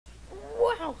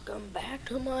Welcome back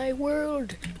to my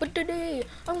world. But today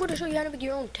I'm going to show you how to make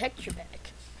your own texture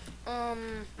pack.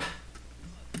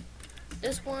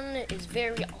 This one is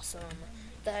very awesome.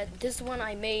 This one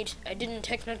I made. I didn't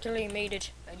technically made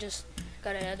it. I just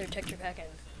got another texture pack and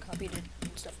copied it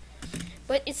and stuff.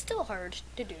 But it's still hard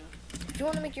to do. If you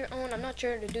want to make your own, I'm not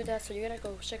sure to do that, so you're gonna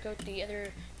go check out the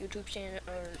other YouTube channel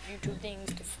or YouTube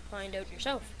things to find out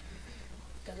yourself.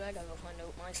 Because I gotta go find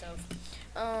out myself.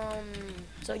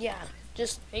 So yeah,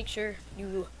 just make sure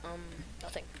you,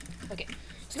 nothing. Okay,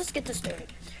 so let's get this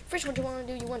started. First, what you want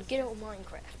to do, you want to get out of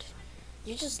Minecraft.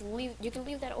 You can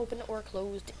leave that open or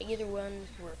closed, either one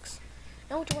works.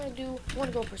 Now what you want to do, you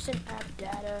want to go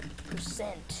 %appdata,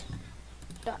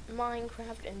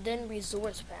 %.minecraft, and then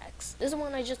resource packs. This is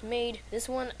one I just made. This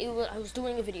one, I was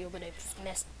doing a video, but I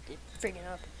messed it friggin'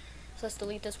 up. So let's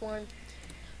delete this one.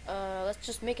 Let's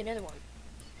just make another one.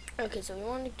 Okay, so we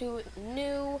want to do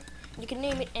new. You can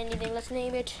name it anything. Let's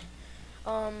name it,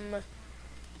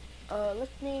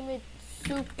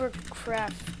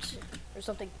 Supercraft or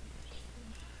something.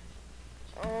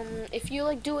 If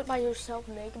you do it by yourself,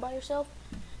 make it by yourself,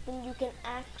 then you can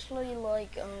actually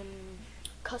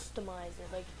customize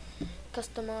it.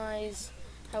 Customize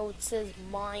how it says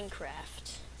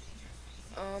Minecraft.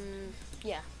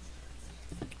 Yeah.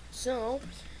 So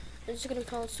I'm just gonna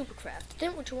call it Supercraft.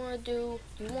 Then what you want to do,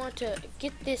 you want to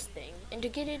get this thing, and to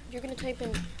get it, you're gonna type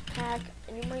in pack,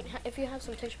 and you might, if you have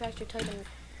some texture packs, you type in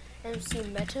MC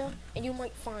Meta, and you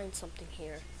might find something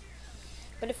here.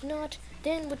 But if not,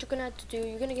 then what you're gonna have to do,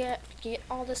 you're gonna get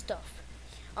all this stuff.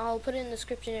 I'll put it in the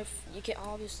description if you can.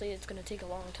 Obviously, it's gonna take a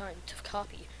long time to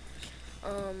copy.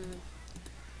 And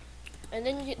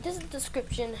then this is the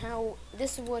description.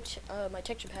 This is what my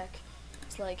texture pack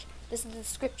is like. This is the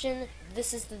description.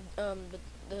 This is the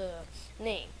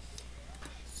name.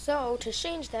 So to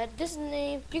change that, this is the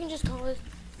name. You can just call it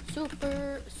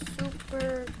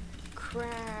Supercraft.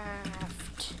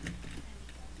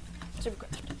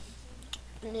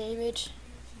 Name it.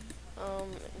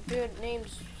 Good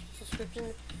names.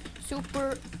 Description.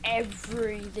 Super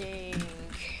everything.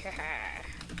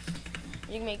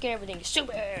 You can make everything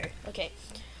super. Okay.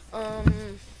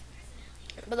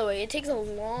 By the way, it takes a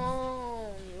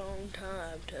long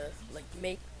time to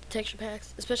make texture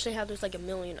packs, especially how there's a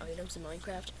million items in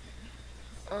Minecraft.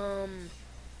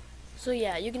 So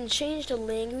yeah, you can change the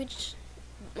language.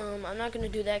 I'm not gonna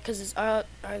do that because it's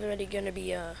already gonna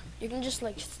be you can just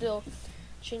still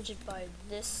change it by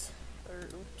this or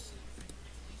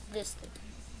this thing.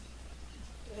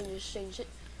 You can just change it.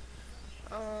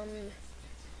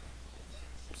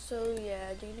 So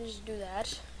yeah, you can just do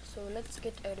that. So let's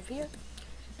get out of here.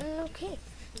 Okay,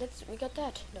 we got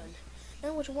that done.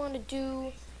 Now what you want to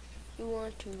do, you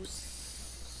want to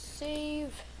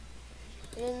save,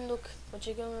 and then look, what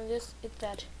you're going to this, it's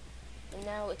that, and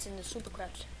now it's in the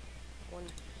Supercraft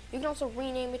one. You can also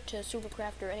rename it to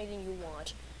Supercraft or anything you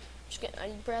want.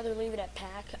 I'd rather leave it at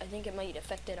pack. I think it might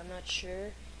affect it, I'm not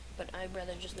sure, but I'd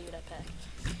rather just leave it at pack.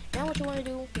 Now what you want to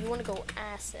do, you want to go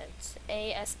assets,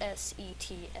 ASSETS,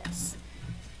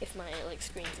 if my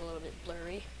screen's a little bit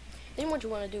blurry. Then what you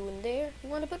want to do in there, you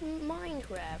want to put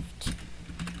Minecraft.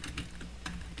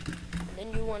 And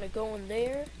then you want to go in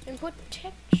there and put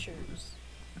textures.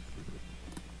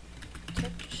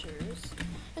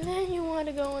 And then you want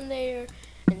to go in there,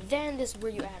 and then this is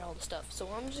where you add all the stuff. So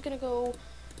I'm just going to go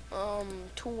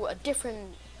to a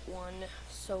different one.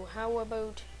 So how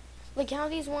about, how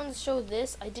these ones show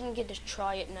this, I didn't get to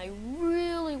try it, and I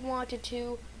really wanted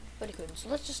to, but I couldn't. So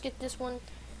let's just get this one.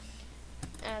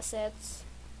 Assets.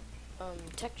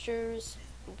 Textures,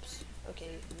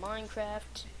 okay,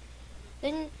 Minecraft.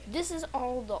 Then this is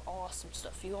all the awesome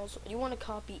stuff. You want to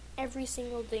copy every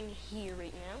single thing here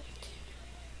right now,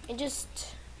 and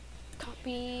just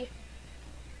copy.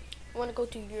 You want to go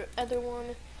to your other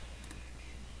one,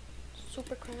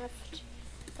 Supercraft,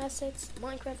 assets,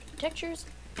 Minecraft, textures,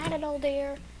 add it all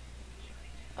there.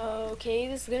 Okay,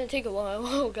 this is gonna take a while.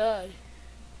 Oh god.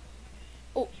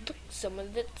 Oh, look, some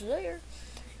of it's there,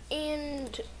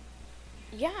 and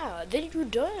yeah, then you're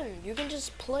done. You can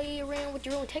just play around with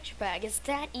your own texture pack. It's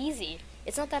that easy.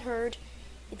 It's not that hard.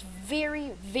 It's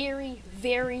very, very,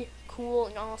 very cool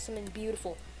and awesome and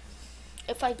beautiful.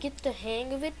 If I get the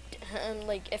hang of it, and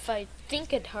if I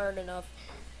think it hard enough,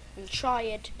 and try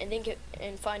it, and think it,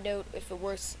 and find out if it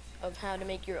works of how to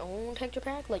make your own texture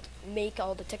pack, make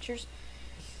all the textures,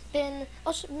 then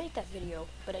I'll make that video.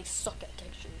 But I suck at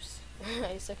textures.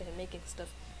 I suck at making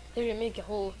stuff. They're gonna make a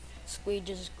whole squid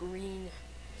just green.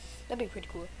 That'd be pretty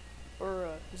cool. Or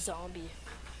a zombie,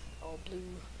 all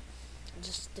blue,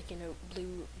 just sticking out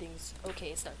blue things. Okay,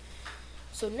 it's done.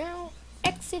 So now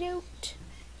exit out.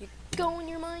 You go. go in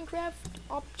your Minecraft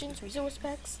options, resource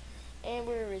packs, and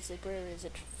where is it?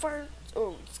 Farts.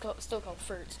 Oh, still called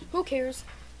Farts. Who cares?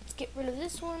 Let's get rid of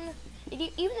this one.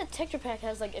 Even the texture pack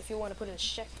has, like, if you want to put a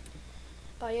check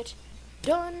by it.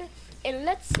 Done. And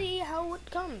let's see how it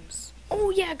comes.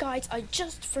 Oh yeah, guys, I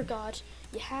just forgot.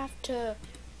 You have to.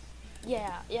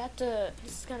 Yeah, you have to.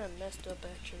 This is kind of messed up,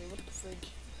 actually. What the frig?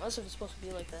 Unless if it's supposed to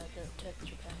be like that, the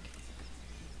texture pack.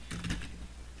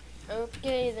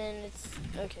 Okay, then it's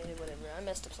okay. Whatever. I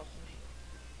messed up something.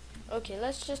 Okay,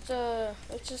 let's just go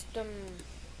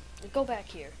back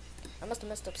here. I must have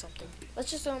messed up something. Let's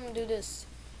just do this.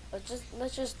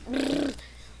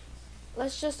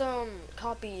 Let's just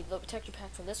copy the texture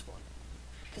pack for this one,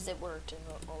 because it worked and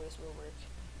it always will work.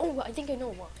 Oh, I think I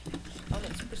know why.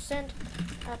 It's percent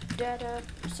app data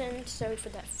percent. Sorry for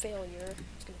that failure.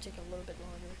 It's gonna take a little bit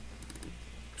longer.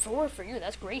 For you,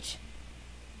 that's great.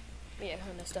 Yeah,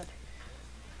 I messed up.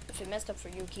 If it messed up for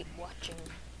you, keep watching.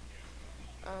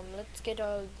 Let's get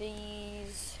all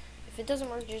these. If it doesn't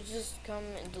work, you just come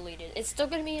and delete it. It's still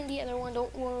gonna be in the other one,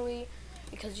 don't worry,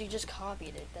 because you just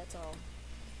copied it, that's all.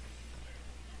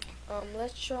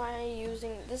 Let's try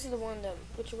using, this is the one that,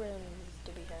 which one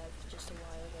did we have just a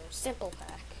while ago? Simple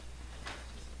pack.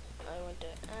 I went to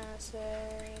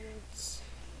assets,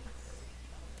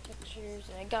 textures,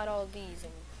 and I got all these,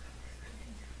 and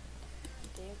I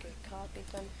think I copied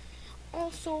them.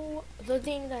 Also, the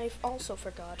thing that I also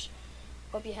forgot,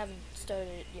 hope you haven't started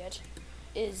it yet,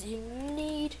 is you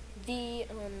need the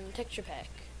texture pack,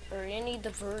 or you need the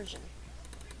version.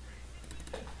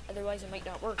 Otherwise it might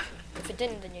not work. If it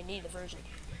didn't, then you need the version.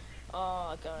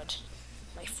 Oh god,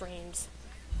 my frames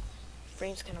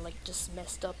kind of like just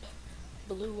messed up,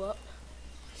 blew up.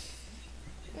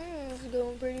 It's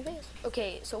going pretty fast.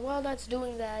 Okay, so while that's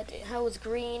doing that, how it's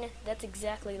green, that's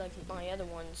exactly like my other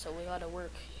one, so we gotta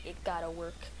work. It gotta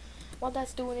work. While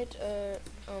that's doing it,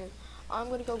 I'm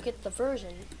gonna go get the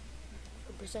version.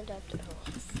 Percent app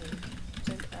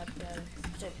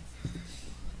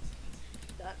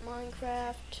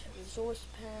Minecraft resource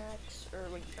packs, or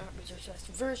not resource packs,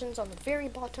 versions on the very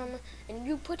bottom, and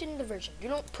you put in the version. You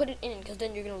don't put it in, because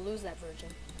then you're gonna lose that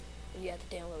version, and you have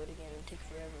to download it again and take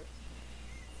forever.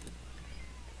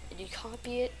 And you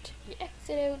copy it, you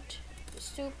exit out, your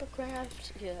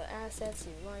supercraft, your assets,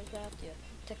 your Minecraft, your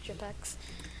texture packs,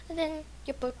 and then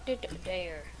you put it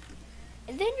there.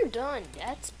 And then you're done.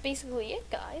 That's basically it,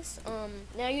 guys.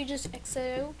 Now you just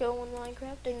exit out, go on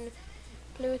Minecraft, and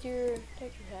play with your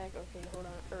texture pack. Okay, hold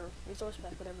on. Or resource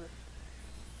pack, whatever.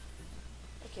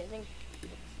 Okay, I think.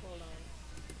 Hold on.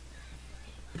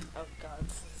 Oh god,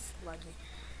 this is laggy.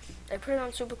 I put it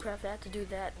on Supercraft. I had to do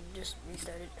that and just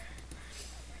restart it.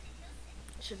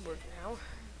 It should work now.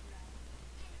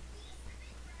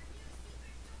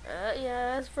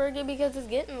 Yeah, that's pretty because it's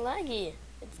getting laggy.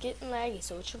 It's getting laggy,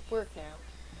 so it should work now.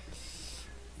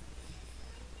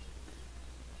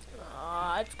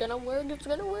 It's gonna work, it's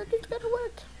gonna work, it's gonna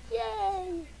work.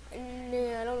 Yay! And,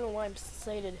 I don't know why I'm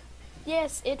excited.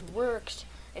 Yes, it worked.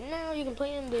 And now you can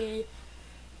play in the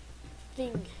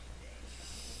thing.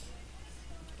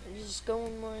 And you just go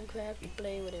in Minecraft and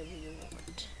play whatever you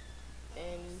want.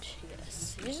 And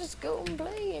yes, you just go and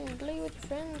play with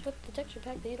friends with the texture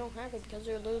pack that you don't have it because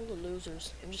they're little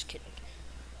losers. I'm just kidding.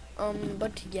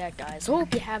 But yeah, guys,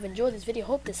 hope you have enjoyed this video.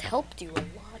 Hope this helped you a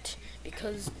lot,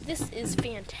 because this is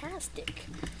fantastic.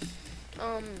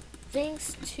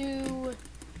 Thanks to,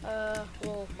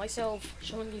 well, myself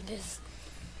showing you this,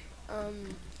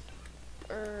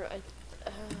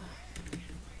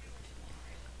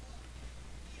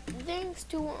 thanks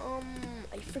to,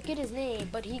 I forget his name,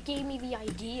 but he gave me the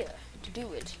idea to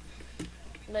do it.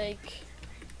 Like,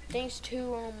 thanks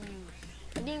to,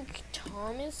 I think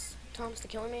Thomas the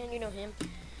Killer Man, you know him.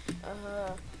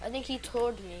 I think he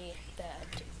told me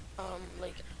that,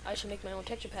 like, I should make my own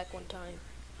texture pack one time.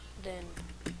 Then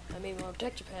I made my own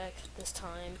texture pack this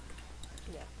time.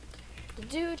 Yeah. The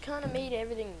dude kind of made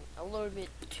everything a little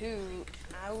bit too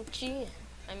ouchy.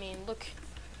 I mean, look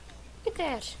at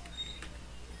that.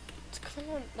 It's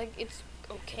kind of like, it's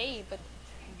okay, but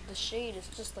the shade is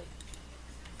just like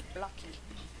blocky.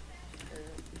 Or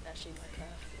actually,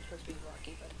 Minecraft is supposed to be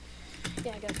blocky, but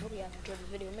yeah, guys, hope you guys enjoyed this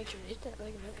video. Make sure to hit that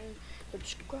like button,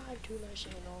 subscribe to my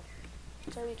channel.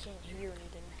 Sorry you can't hear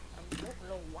anything. I don't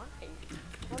know why.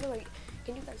 How do I?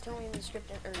 Can you guys tell me in the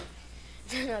description, or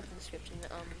not the description?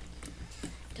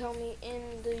 Tell me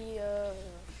in the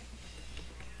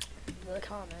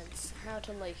comments how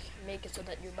to like make it so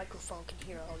that your microphone can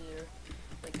hear all your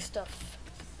like stuff.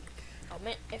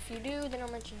 If you do, then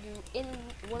I'll mention you in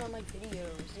one of my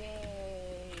videos.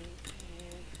 Yay!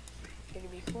 It's gonna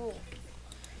be cool.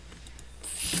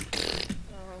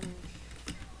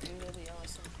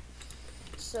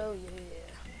 So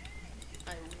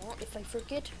yeah, if I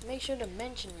forget, make sure to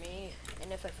mention me,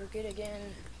 and if I forget again,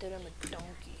 then I'm a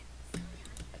donkey.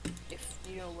 If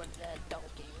you know what that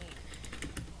donkey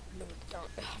means.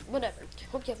 Whatever.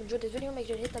 Hope you have enjoyed this video. Make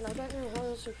sure to hit that like button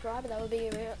and subscribe. That would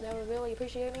really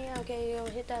appreciate me. Okay,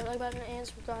 hit that like button and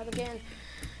subscribe again.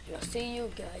 And I'll see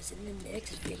you guys in the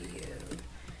next video.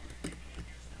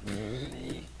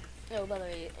 Oh, by the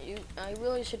way, I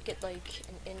really should get like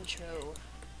an intro,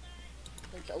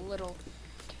 like a little,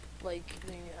 like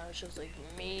thing. It's just like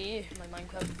me, my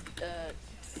Minecraft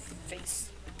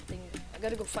face thing. I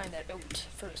gotta go find that out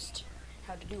first.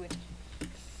 How to do it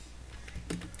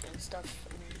and stuff.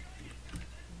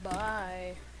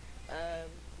 Bye.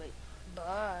 Wait.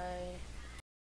 Bye.